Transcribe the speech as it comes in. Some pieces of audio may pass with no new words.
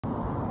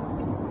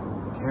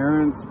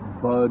Terrence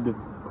Bud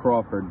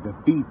Crawford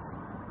defeats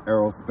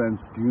Errol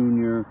Spence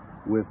Jr.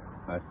 with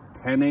a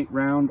 10-8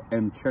 round,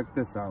 and check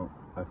this out,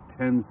 a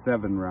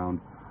 10-7 round.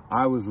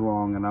 I was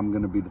wrong, and I'm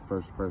going to be the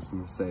first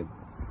person to say that.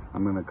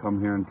 I'm going to come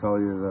here and tell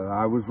you that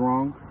I was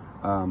wrong.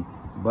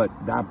 But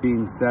that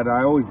being said,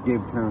 I always gave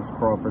Terrence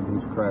Crawford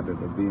his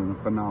credit of being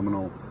a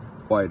phenomenal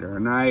fighter.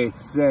 And I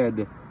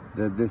said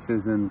that this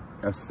isn't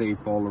a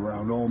safe all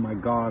around, oh my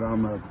God,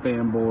 I'm a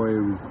fanboy,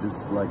 it was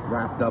just like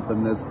wrapped up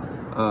in this.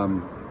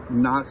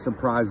 Not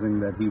surprising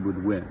that he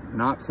would win.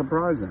 Not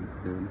surprising,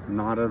 dude.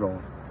 Not at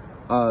all.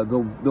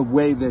 The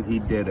way that he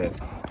did it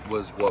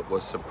was what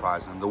was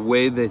surprising. The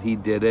way that he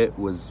did it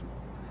was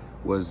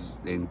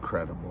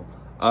incredible.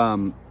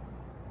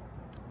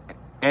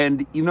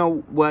 And you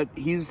know what?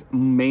 He's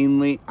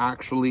mainly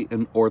actually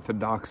an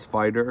orthodox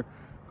fighter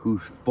who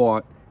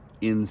fought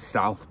in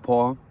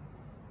Southpaw,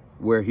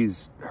 where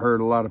he's hurt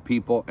a lot of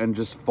people and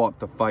just fought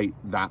the fight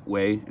that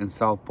way in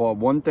Southpaw.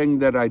 One thing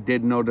that I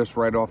did notice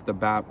right off the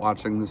bat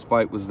watching this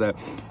fight was that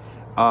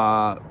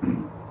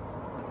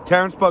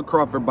Terrence Bud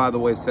Crawford, by the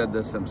way, said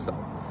this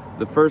himself.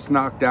 The first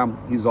knockdown,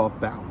 he's off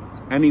balance.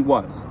 And he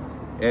was.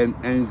 And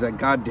he's like,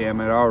 God damn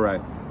it, all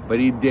right. But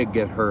he did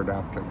get hurt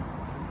after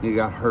that. He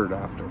got hurt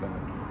after that.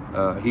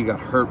 He got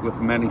hurt with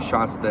many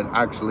shots that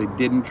actually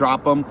didn't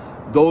drop him.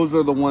 Those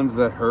are the ones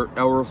that hurt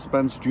Errol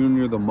Spence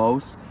Jr. the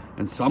most.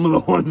 And some of the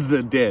ones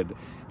that did.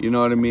 You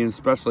know what I mean?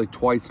 Especially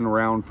twice in a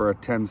round for a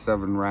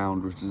 10-7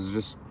 round, which is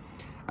just,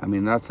 I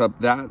mean,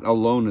 that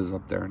alone is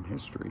up there in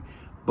history.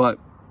 But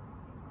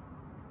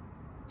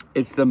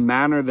it's the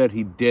manner that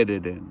he did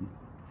it in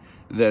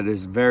that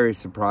is very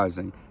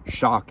surprising,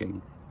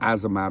 shocking,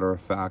 as a matter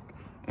of fact.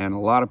 And a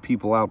lot of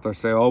people out there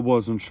say, oh, I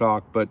wasn't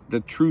shocked. But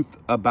the truth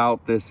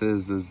about this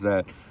is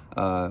that,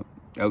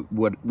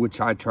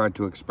 which I tried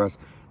to express,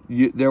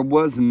 there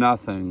was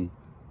nothing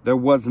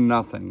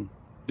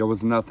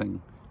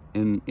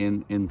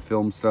in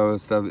film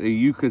stuff.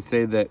 You could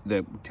say that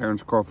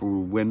Terrence Crawford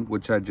would win,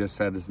 which I just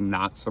said is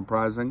not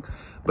surprising.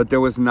 But there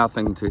was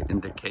nothing to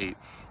indicate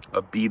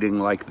a beating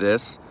like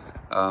this.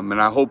 And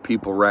I hope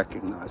people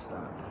recognize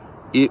that.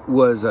 It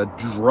was a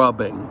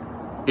drubbing.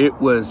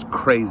 It was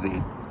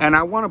crazy. And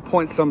I want to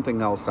point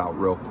something else out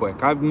real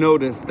quick. I've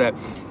noticed that,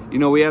 you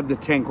know, we had the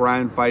Tank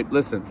Ryan fight.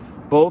 Listen,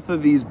 both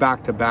of these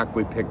back-to-back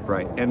we picked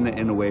right. And the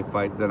Inoue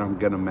fight that I'm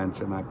going to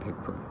mention, I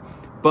picked right.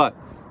 But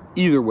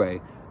either way,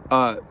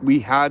 we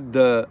had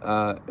the,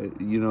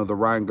 the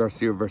Ryan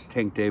Garcia versus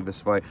Tank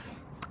Davis fight.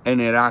 And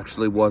it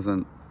actually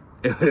wasn't,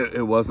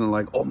 it wasn't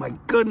like, oh my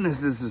goodness,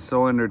 this is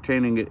so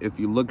entertaining. If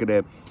you look at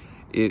it,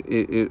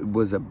 it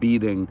was a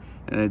beating.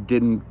 And it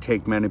didn't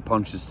take many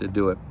punches to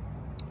do it.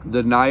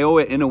 The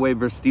Naoya Inoue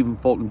versus Stephen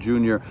Fulton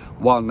Jr.,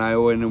 while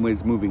Naoya Inoue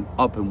is moving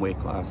up in weight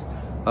class,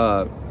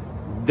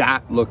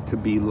 that looked to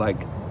be like,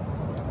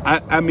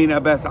 I mean,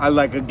 at best, I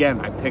picked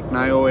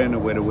Naoya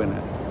Inoue to win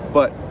it,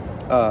 but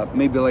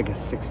maybe like a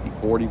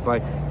 60-40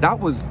 fight. That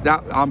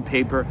on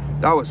paper,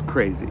 that was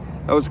crazy.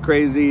 That was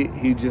crazy.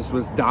 He just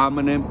was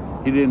dominant.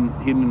 He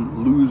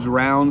didn't lose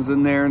rounds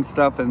in there and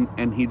stuff,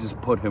 and he just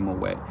put him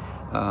away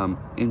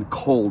in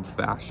cold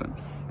fashion.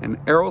 And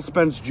Errol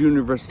Spence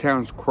Jr. versus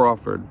Terrence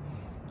Crawford.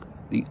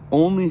 The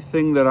only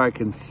thing that I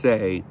can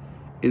say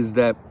is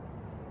that,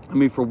 I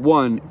mean, for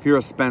one, if you're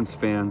a Spence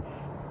fan,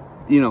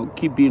 you know,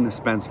 keep being a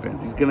Spence fan.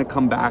 He's going to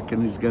come back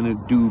and he's going to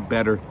do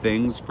better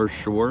things for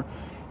sure.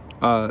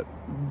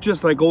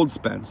 Just like old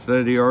Spence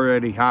that he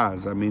already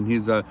has. I mean, he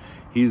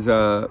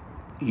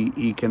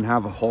can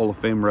have a Hall of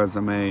Fame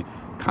resume.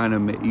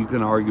 You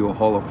can argue a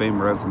Hall of Fame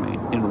resume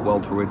in the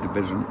welterweight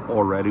division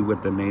already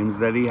with the names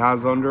that he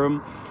has under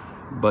him.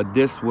 But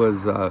this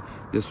was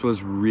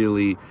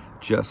really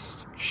just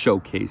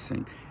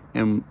showcasing,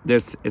 and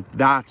that's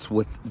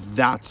what's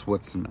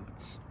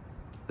nuts.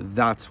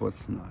 That's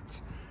what's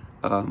nuts.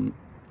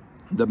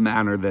 The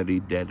manner that he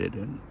did it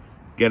in,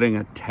 getting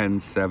a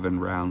 10-7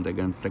 round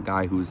against a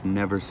guy who's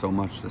never so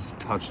much as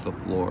touched the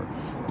floor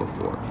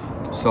before.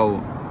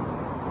 So,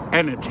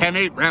 and a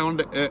 10-8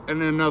 round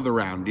and another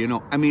round, you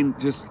know, I mean,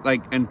 just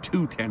like, and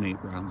two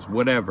 10-8 rounds,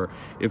 whatever,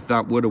 if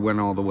that would have went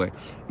all the way.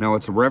 Now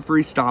it's a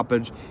referee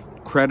stoppage.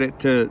 Credit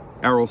to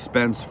Errol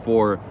Spence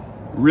for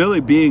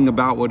really being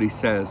about what he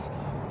says.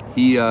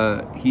 He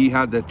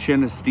had the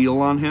chin of steel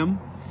on him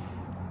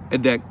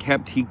that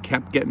he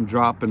kept getting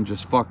dropped and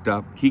just fucked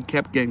up. He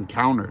kept getting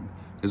countered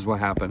is what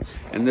happened.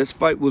 And this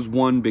fight was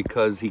won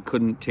because he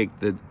couldn't take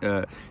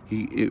because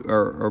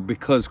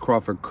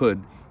Crawford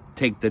could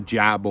take the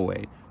jab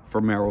away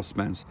from Errol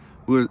Spence,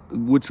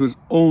 which was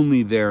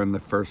only there in the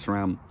first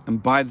round.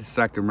 And by the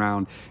second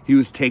round, he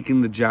was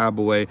taking the jab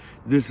away.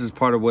 This is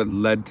part of what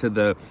led to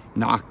the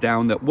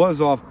knockdown that was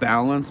off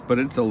balance, but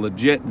it's a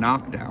legit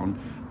knockdown,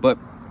 but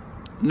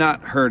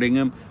not hurting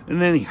him.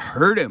 And then he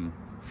hurt him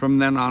from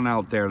then on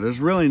out there. There's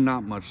really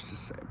not much to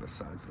say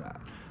besides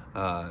that.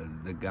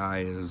 The guy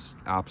is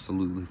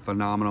absolutely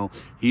phenomenal.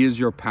 He is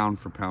your pound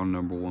for pound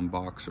 #1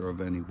 boxer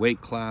of any weight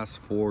class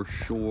for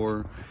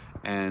sure.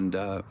 And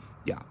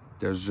yeah,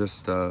 there's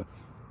just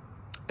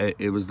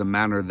it was the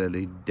manner that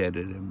he did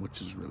it in,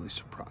 which is really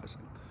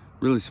surprising.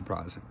 really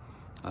surprising.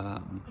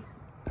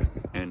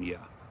 And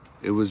yeah,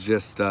 it was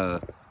just,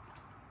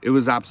 it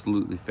was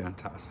absolutely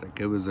fantastic.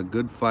 It was a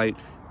good fight,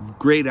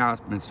 great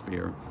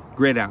atmosphere,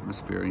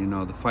 you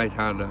know. The fight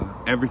had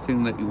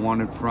everything that you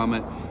wanted from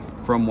it,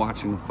 from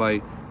watching a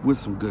fight with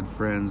some good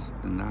friends,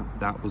 and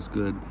that was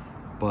good.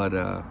 But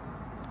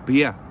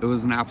yeah, it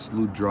was an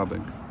absolute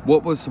drubbing.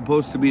 What was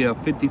supposed to be a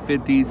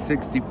 50-50,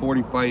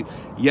 60-40 fight,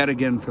 yet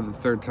again for the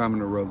third time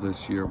in a row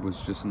this year, was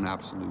just an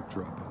absolute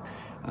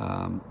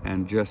drubbing.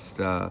 And just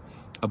a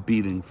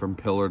beating from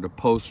pillar to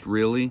post,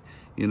 really,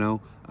 you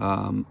know.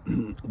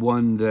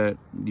 One that,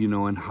 you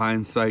know, in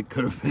hindsight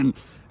could have been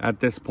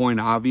at this point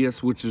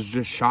obvious, which is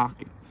just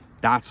shocking.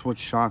 That's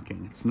what's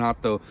shocking. It's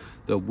not the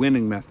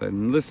winning method.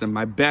 And listen,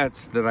 my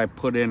bets that I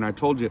put in, I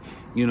told you,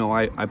 you know,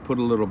 I put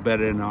a little bet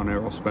in on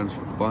Errol Spence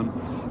for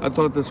fun. I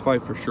thought this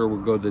fight for sure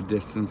would go the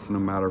distance no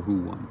matter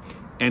who won,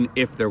 and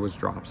if there was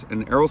drops.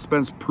 And Errol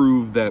Spence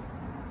proved that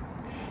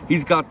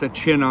he's got the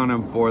chin on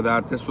him for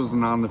that. This was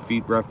an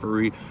on-the-feet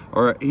referee,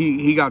 or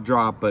he got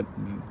dropped,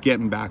 but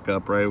getting back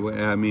up right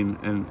away. I mean,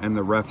 and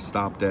the ref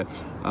stopped it.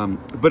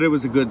 But it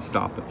was a good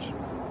stoppage.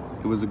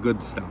 It was a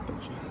good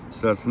stoppage.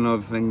 So that's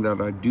another thing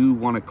that I do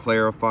want to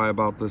clarify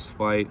about this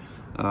fight.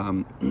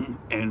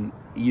 And,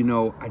 you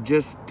know, I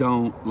just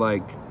don't,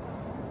 like,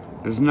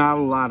 there's not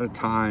a lot of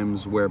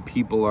times where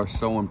people are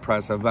so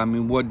impressive. I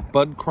mean, what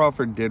Bud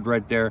Crawford did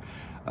right there,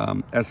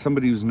 as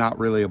somebody who's not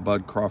really a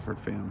Bud Crawford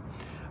fan,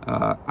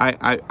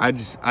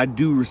 I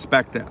do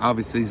respect that.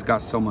 Obviously, he's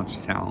got so much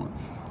talent.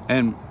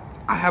 And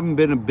I haven't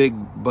been a big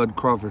Bud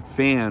Crawford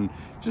fan,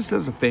 just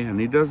as a fan.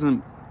 He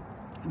doesn't,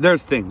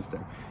 there's things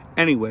there.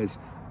 Anyways,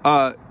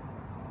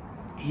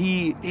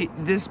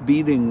 this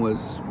beating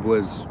was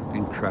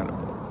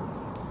incredible.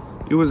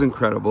 It was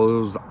incredible.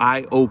 It was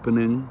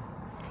eye-opening,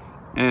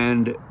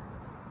 and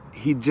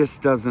he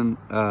just doesn't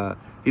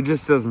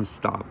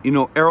stop. You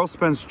know, Errol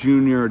Spence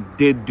Jr.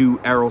 did do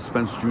Errol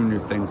Spence Jr.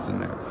 things in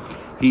there.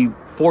 He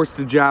forced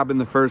a jab in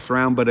the first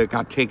round, but it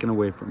got taken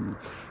away from him.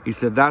 He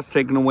said, that's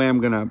taken away.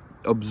 I'm going to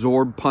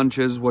absorb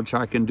punches, which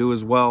I can do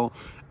as well,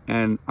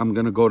 and I'm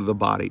going to go to the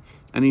body.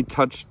 And he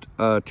touched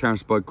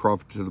Terrence Bud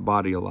Crawford to the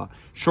body a lot.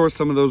 Sure,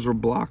 some of those were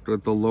blocked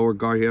with the lower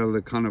guard. He had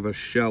the kind of a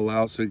shell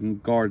out so he can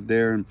guard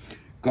there and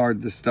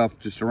guard the stuff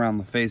just around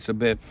the face a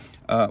bit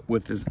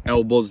with his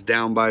elbows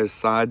down by his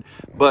side.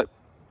 But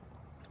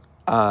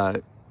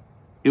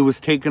it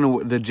was taken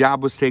away. The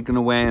jab was taken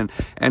away.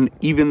 And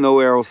even though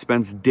Errol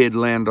Spence did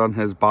land on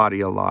his body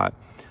a lot,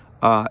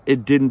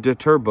 it didn't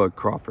deter Bud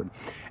Crawford.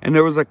 And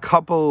there was a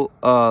couple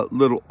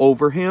little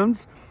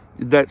overhands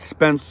that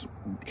Spence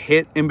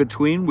hit in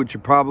between, which you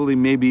probably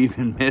maybe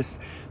even missed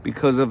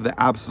because of the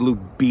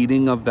absolute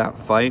beating of that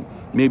fight.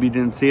 Maybe you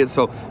didn't see it.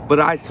 So, but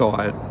I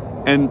saw it.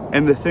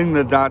 And the thing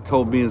that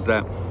told me is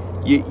that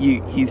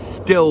he's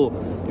still,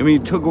 I mean,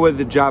 he took away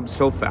the jab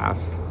so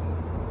fast.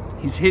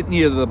 He's hitting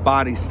you to the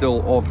body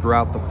still all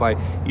throughout the fight.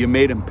 You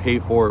made him pay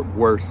for it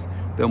worse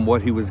than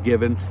what he was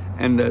given.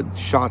 And the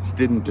shots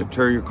didn't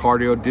deter your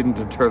cardio, didn't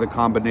deter the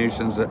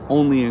combinations. It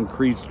only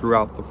increased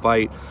throughout the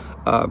fight.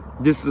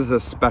 This is a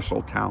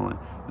special talent.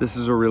 This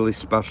is a really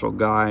special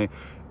guy.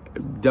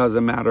 It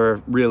doesn't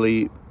matter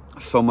really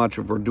so much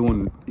if we're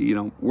doing, you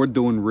know, we're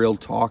doing real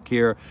talk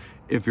here.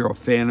 If you're a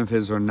fan of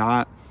his or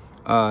not,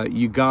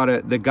 you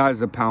gotta, the guy's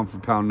the pound for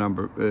pound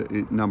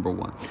number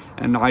one.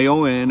 And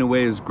Iowa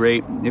Inoue is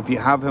great. If you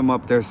have him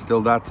up there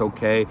still, that's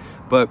okay.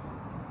 But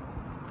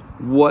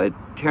what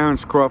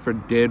Terrence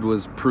Crawford did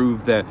was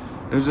prove that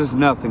there's just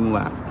nothing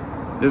left.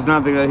 There's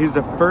nothing. He's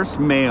the first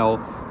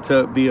male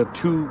to be a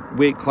 2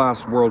 weight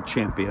class world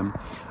champion,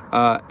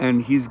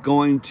 and he's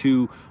going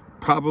to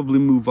probably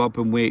move up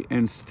in weight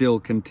and still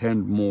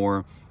contend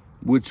more,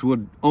 which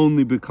would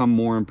only become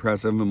more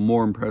impressive and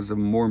more impressive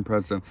and more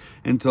impressive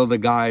until the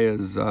guy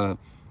is,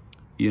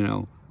 you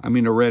know, I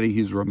mean, already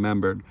he's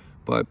remembered,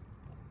 but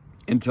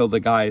until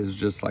the guy is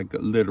just like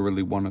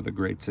literally one of the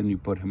greats and you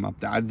put him up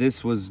there.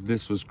 This was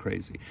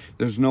crazy.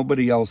 There's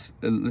nobody else.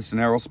 Listen,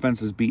 Errol Spence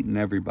has beaten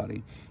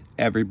everybody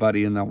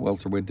in that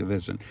welterweight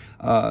division.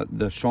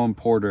 The Sean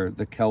Porter,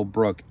 the Kell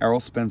Brook,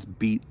 Errol Spence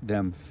beat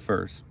them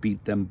first,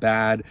 beat them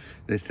bad.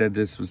 They said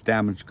this was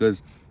damaged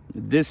goods.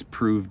 This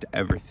proved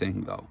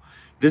everything, though.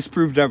 This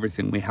proved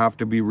everything. We have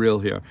to be real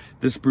here.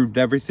 This proved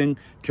everything.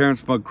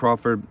 Terrence Bud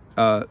Crawford,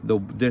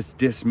 this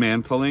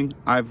dismantling.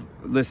 I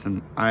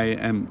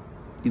am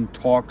in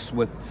talks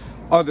with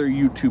other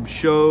YouTube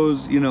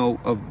shows, you know,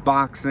 of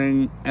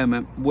boxing,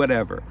 MM,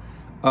 whatever.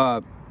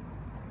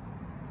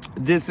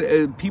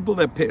 People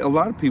that pick, a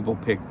lot of people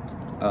picked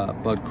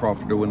Bud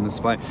Crawford to win this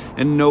fight,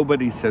 and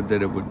nobody said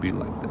that it would be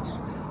like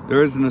this.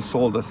 There isn't a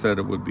soul that said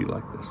it would be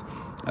like this,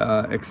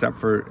 except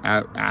for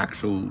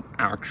actual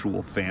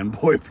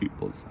fanboy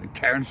people. It's like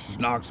Terrence just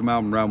knocks him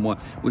out in round 1,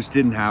 which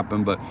didn't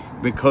happen, but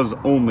because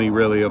only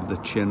really of the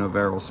chin of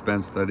Errol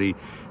Spence that he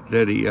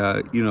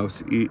you know,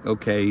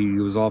 he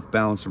was off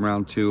balance in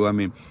round 2. I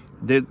mean,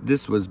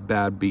 this was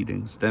bad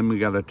beatings. Then we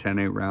got a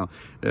 10-8 round,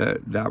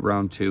 that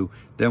round 2.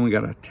 Then we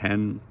got a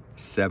 10-7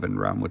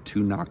 round with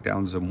 2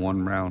 knockdowns in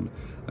 1 round.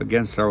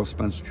 against Errol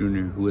Spence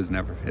Jr., who has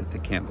never hit the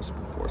canvas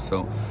before.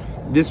 So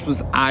this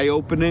was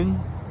eye-opening,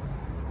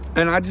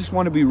 and I just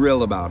want to be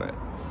real about it.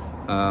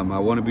 I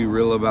want to be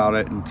real about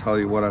it and tell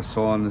you what I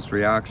saw in this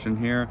reaction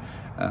here,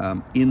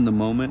 in the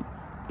moment,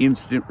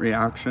 instant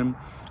reaction,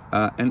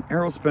 and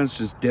Errol Spence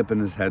just dipping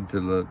his head to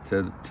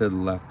the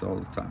left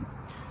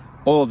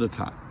all the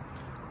time.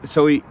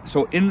 So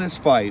in this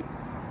fight,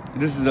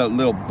 this is a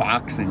little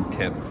boxing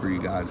tip for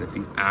you guys if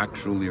you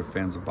actually are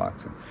fans of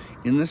boxing.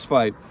 In this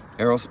fight,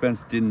 Errol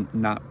Spence didn't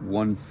not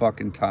one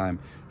fucking time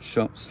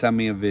send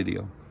me a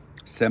video,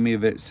 send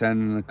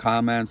in the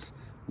comments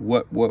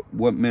what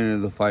minute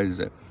of the fight is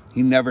it.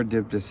 He never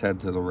dipped his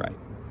head to the right.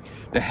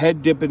 The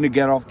head dipping to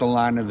get off the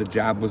line of the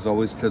jab was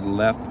always to the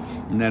left,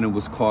 and then it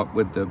was caught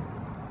with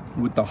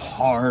the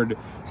hard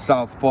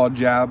southpaw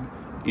jab,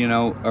 you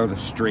know, or the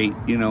straight,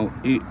 you know.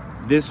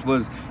 This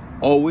was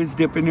always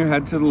dipping your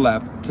head to the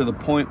left, to the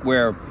point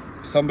where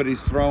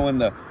somebody's throwing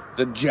the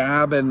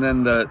jab, and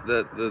then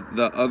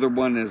the other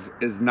one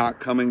is not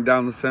coming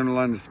down the center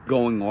line, it's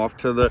going off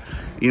to the,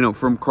 you know,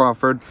 from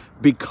Crawford,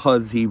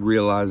 because he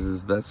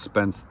realizes that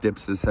Spence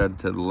dips his head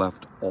to the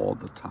left all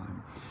the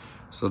time.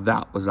 So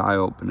that was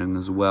eye-opening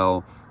as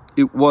well.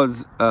 It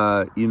was,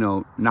 you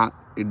know, not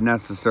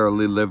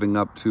necessarily living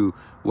up to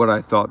what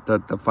I thought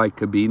that the fight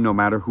could be, no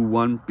matter who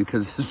won,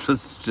 because this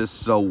was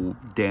just so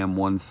damn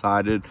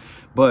one-sided.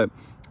 But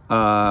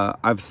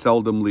I've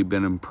seldomly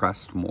been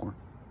impressed more.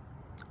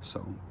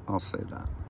 So I'll say that.